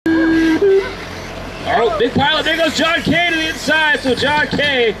Oh, big pilot. There goes John Kay to the inside. So John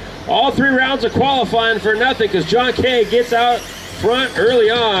Kay, all 3 rounds of qualifying for nothing because John Kay gets out front early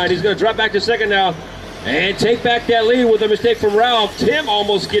on. He's going to drop back to second now and take back that lead with a mistake from Ralph. Tim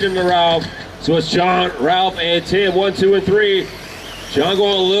almost getting to Ralph. So it's John, Ralph, and Tim, 1, 2, and 3. John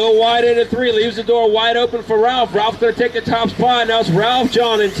going a little wide into 3, leaves the door wide open for Ralph. Ralph's going to take the top spot. Now it's Ralph,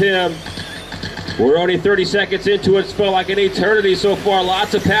 John, and Tim. We're only 30 seconds into it. It's felt like an eternity so far.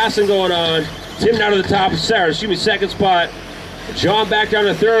 Lots of passing going on. Tim down to the top, second spot. John back down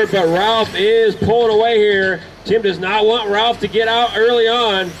to third, but Ralph is pulling away here. Tim does not want Ralph to get out early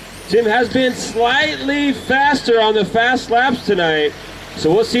on. Tim has been slightly faster on the fast laps tonight.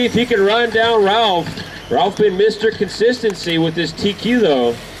 So we'll see if he can run down Ralph. Ralph been Mr. Consistency with this TQ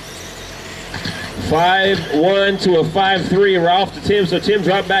though. 5-1 to a 5-3, Ralph to Tim. So Tim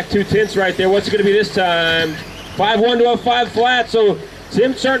dropped back 2 tenths right there. What's it going to be this time? 5-1 to a 5 flat. So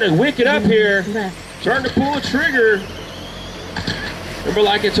Tim starting to wick it up here. Starting to pull a trigger. Remember,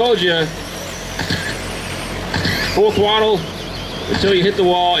 like I told you, full throttle until you hit the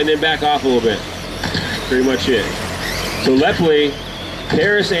wall and then back off a little bit. Pretty much it. So Lepley,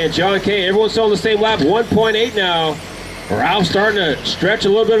 Paris, and John Kay, everyone's still on the same lap, 1.8 now. Ralph starting to stretch a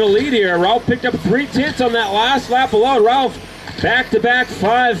little bit of a lead here. Ralph picked up 3 tenths on that last lap alone. Ralph back-to-back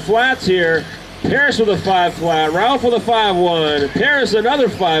 5 flats here. Paris with a 5 flat. Ralph with a 5-1. Paris another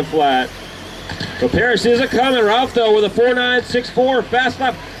 5 flat. So Paris is a-coming. Ralph, though, with a 4.964 fast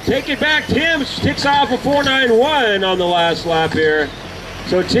lap. Take it back. Tim kicks off a 4.91 on the last lap here.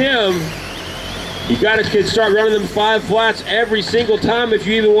 So Tim, you got to start running them 5 flats every single time if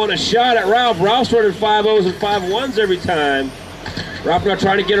you even want a shot at Ralph. Ralph's running 5.0s and 5.1s every time. Ralph now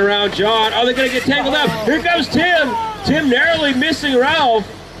trying to get around John. Oh, they're going to get tangled up. Here comes Tim. Tim narrowly missing Ralph.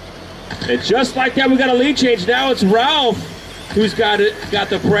 And just like that, we got a lead change. Now it's Ralph who's got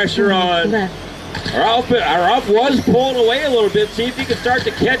the pressure on. Ralph was pulling away a little bit. See if he can start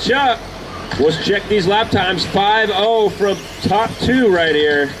to catch up. Let's check these lap times. 5.0 from top 2 right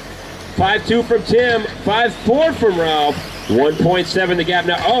here. 5.2 from Tim. 5.4 from Ralph. 1.7 the gap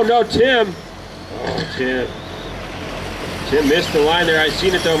now. Oh no, Tim. Oh, Tim. Tim missed the line there. I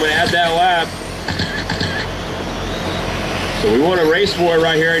seen it though. I'm going to add that lap. So we want to race for it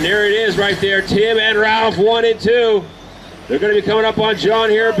right here. And there it is right there. Tim and Ralph, 1 and 2. They're going to be coming up on John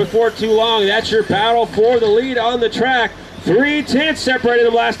here before too long. That's your battle for the lead on the track. 3 tenths separated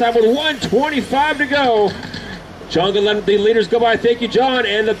them last time with 1:25 to go. John going to let the leaders go by. Thank you, John.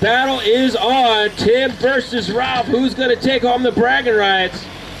 And the battle is on. Tim versus Ralph. Who's going to take home the bragging rights?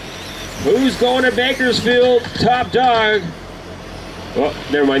 Who's going to Bakersfield? Top dog. Oh,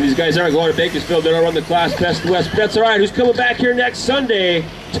 never mind. These guys aren't going to Bakersfield. They don't run the Class Best West. That's all right. Who's coming back here next Sunday?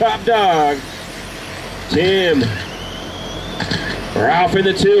 Top dog. Tim. Ralph in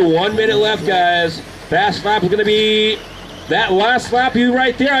the 2. 1 minute left, guys. Fast lap is going to be that last lap you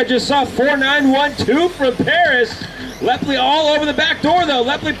right there. I just saw 4.912 from Paris. Lepley all over the back door, though.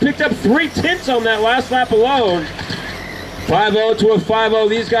 Lepley picked up 3 tenths on that last lap alone. 5.0 to a 5.0.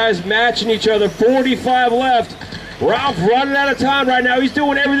 These guys matching each other. 45 left. Ralph running out of time right now. He's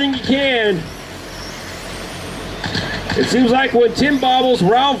doing everything he can. It seems like when Tim bobbles,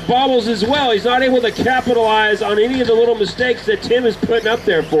 Ralph bobbles as well. He's not able to capitalize on any of the little mistakes that Tim is putting up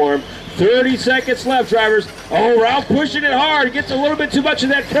there for him. 30 seconds left, drivers. Oh, Ralph pushing it hard. Gets a little bit too much of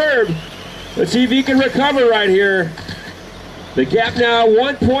that curb. Let's see if he can recover right here. The gap now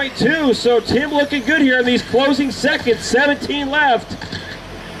 1.2, so Tim looking good here in these closing seconds. 17 left.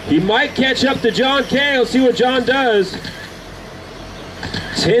 He might catch up to John Kay. Let's see what John does.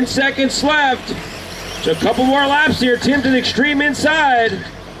 10 seconds left. So a couple more laps here. Tim to the extreme inside.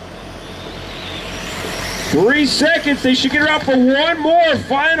 3 seconds. They should get her out for one more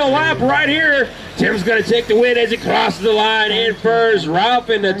final lap right here. Tim's going to take the win as he crosses the line. In first, Ralph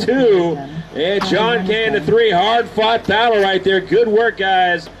in the 2. And John Kay in the 3. Hard-fought battle right there. Good work,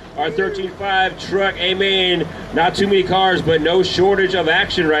 guys. Our 13.5 truck, amen. Not too many cars, but no shortage of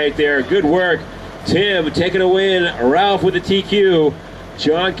action right there. Good work. Tim taking a win. Ralph with the TQ.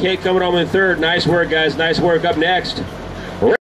 John Kay coming home in 3rd. Nice work, guys. Nice work. Up next,